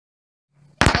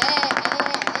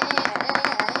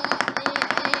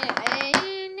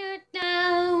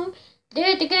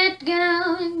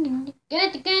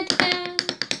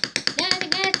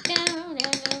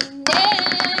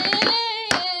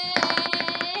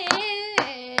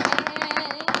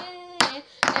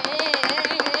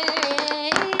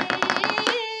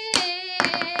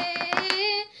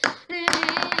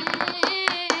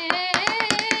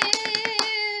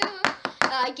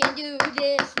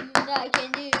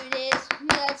this.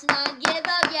 Let's not give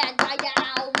up yet.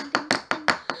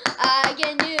 I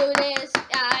can do this.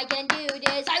 I can do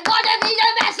this. I want to be the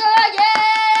master again.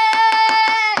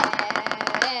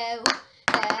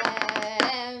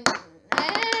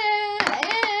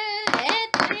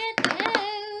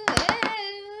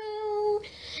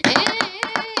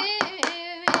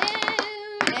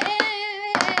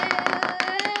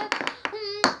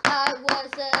 I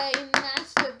was a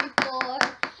master before,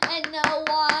 and no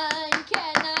one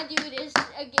cannot do this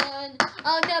again.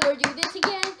 I'll never do this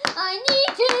again. I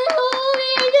need to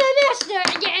be the master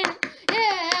again.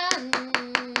 Yeah.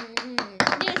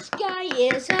 This guy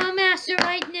is a master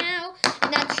right now,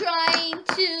 and I'm trying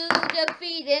to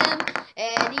defeat him,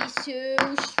 and he's too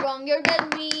stronger than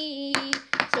me.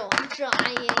 So I'm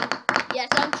trying, yes,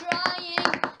 I'm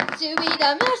trying to be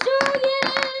the master again.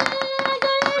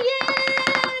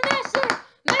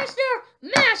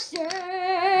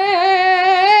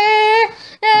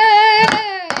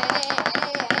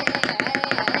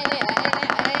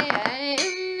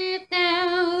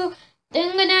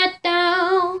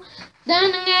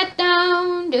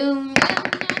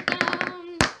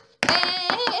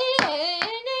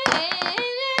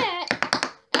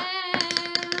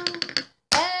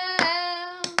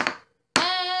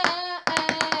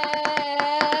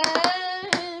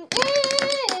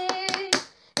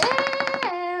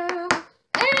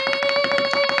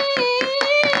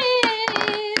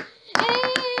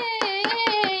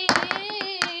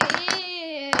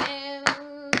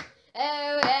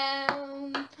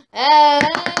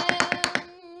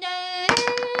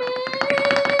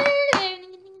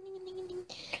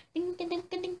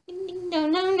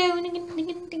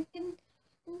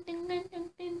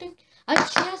 I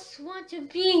just want to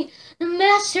be the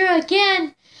master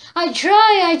again. I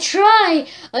try,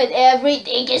 but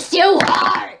everything is too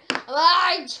hard.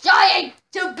 I'm trying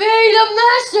to be the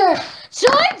master, so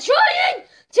I'm trying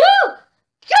to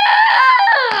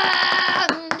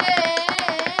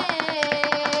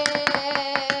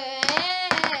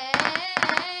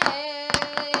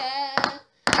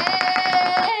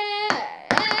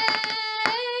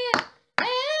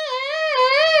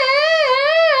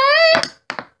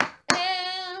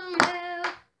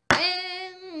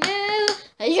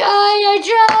I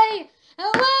try.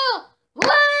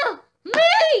 Well,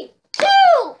 me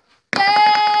too.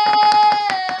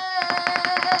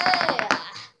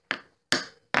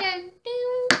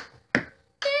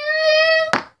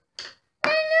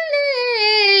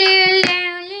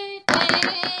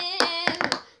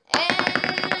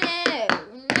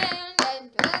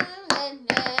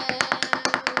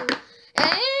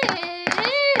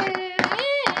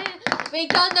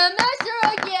 Become the master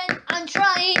again. I'm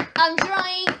trying.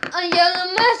 I am the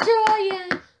master again.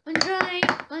 I'm trying.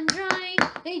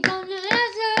 Become the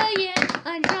master again.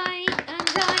 I'm trying.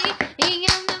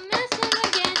 Become the master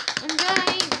again.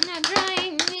 I'm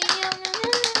trying.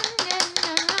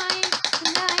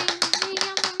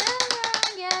 Become the master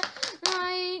again.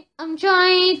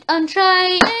 I'm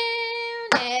trying.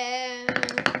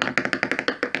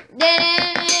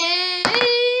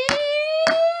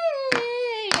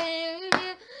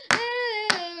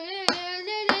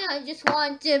 I just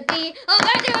want to be a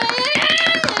master.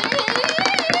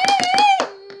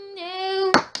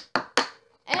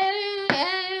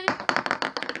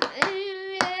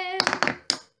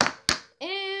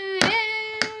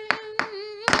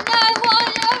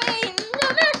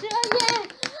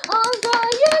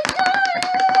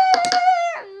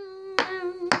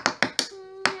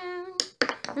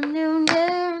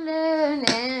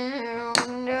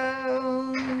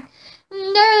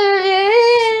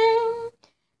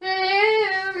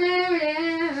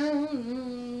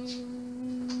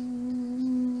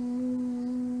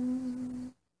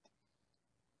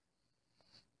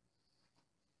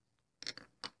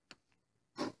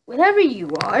 Whatever you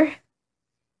are,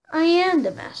 I am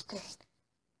the master.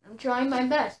 I'm trying my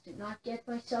best to not get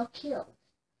myself killed.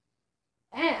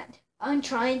 And I'm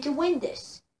trying to win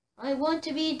this. I want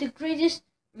to be the greatest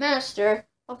master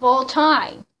of all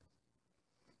time.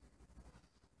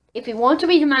 If you want to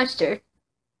be the master,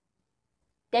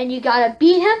 then you gotta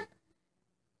beat him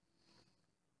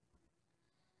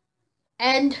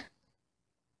and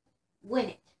win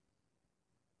it.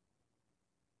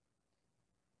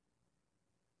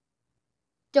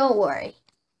 Don't worry.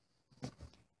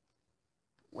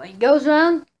 What goes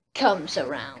around, comes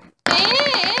around.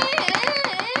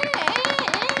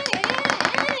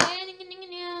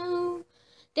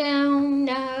 Down,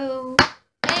 no.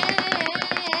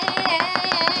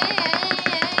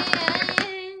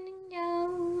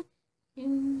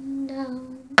 No.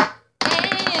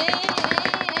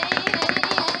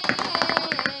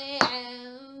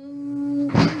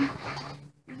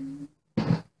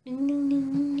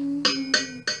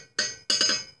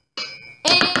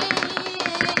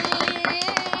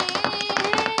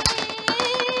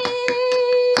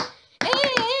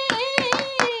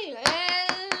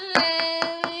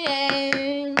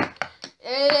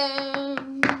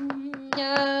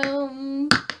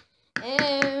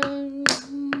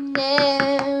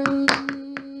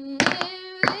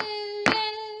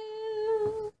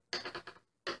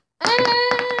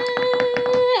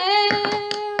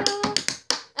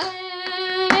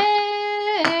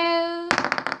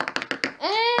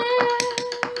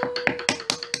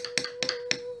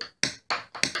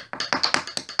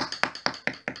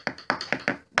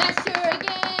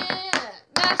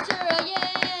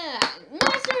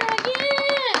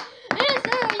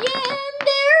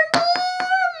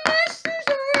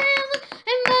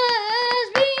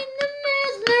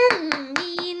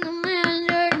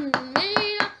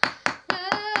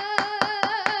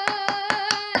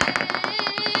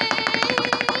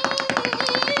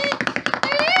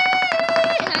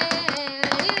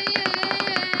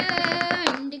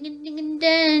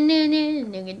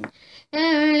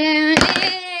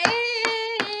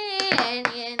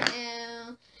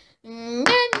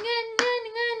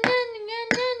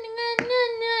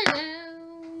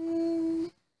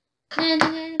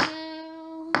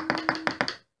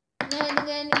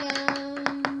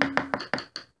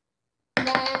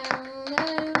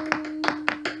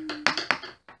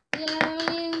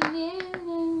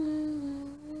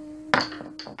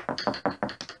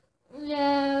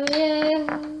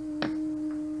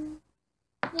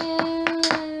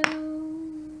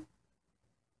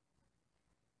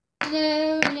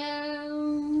 No,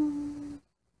 no.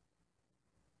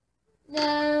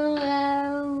 No, no.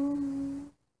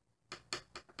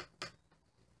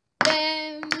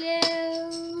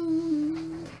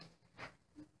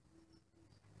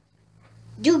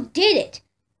 You did it!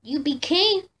 You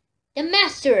became the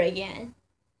master again.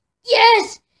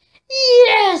 Yes!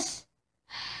 Yes!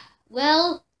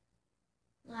 Well,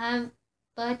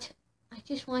 but I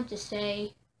just want to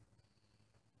say,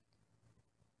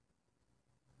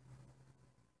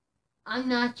 I'm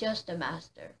not just a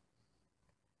master.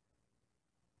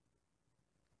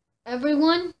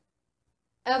 Everyone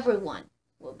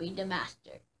will be the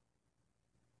master.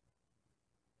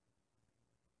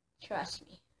 Trust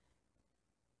me.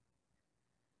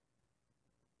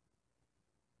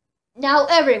 Now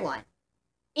everyone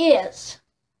is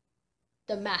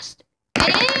the master.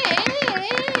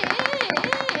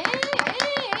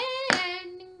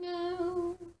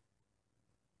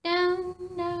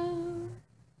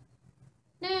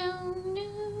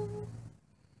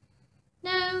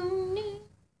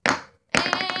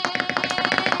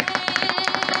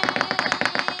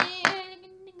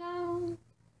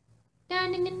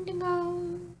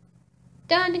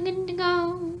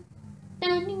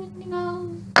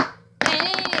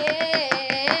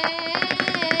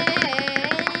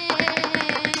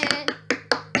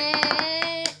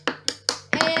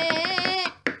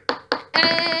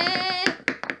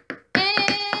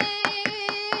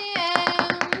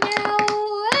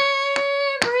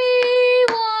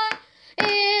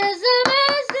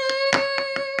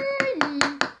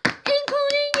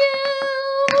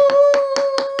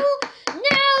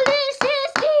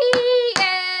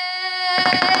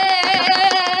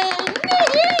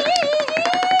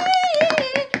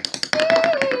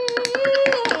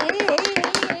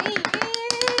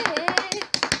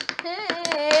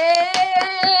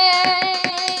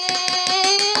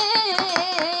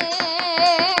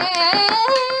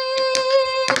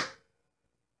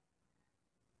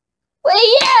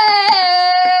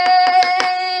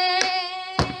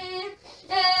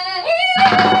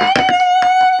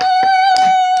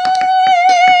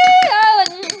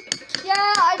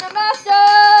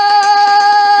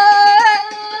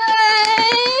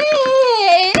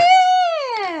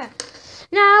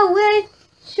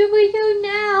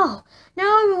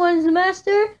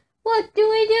 Master, what do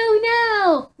we do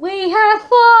now? We have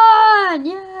fun!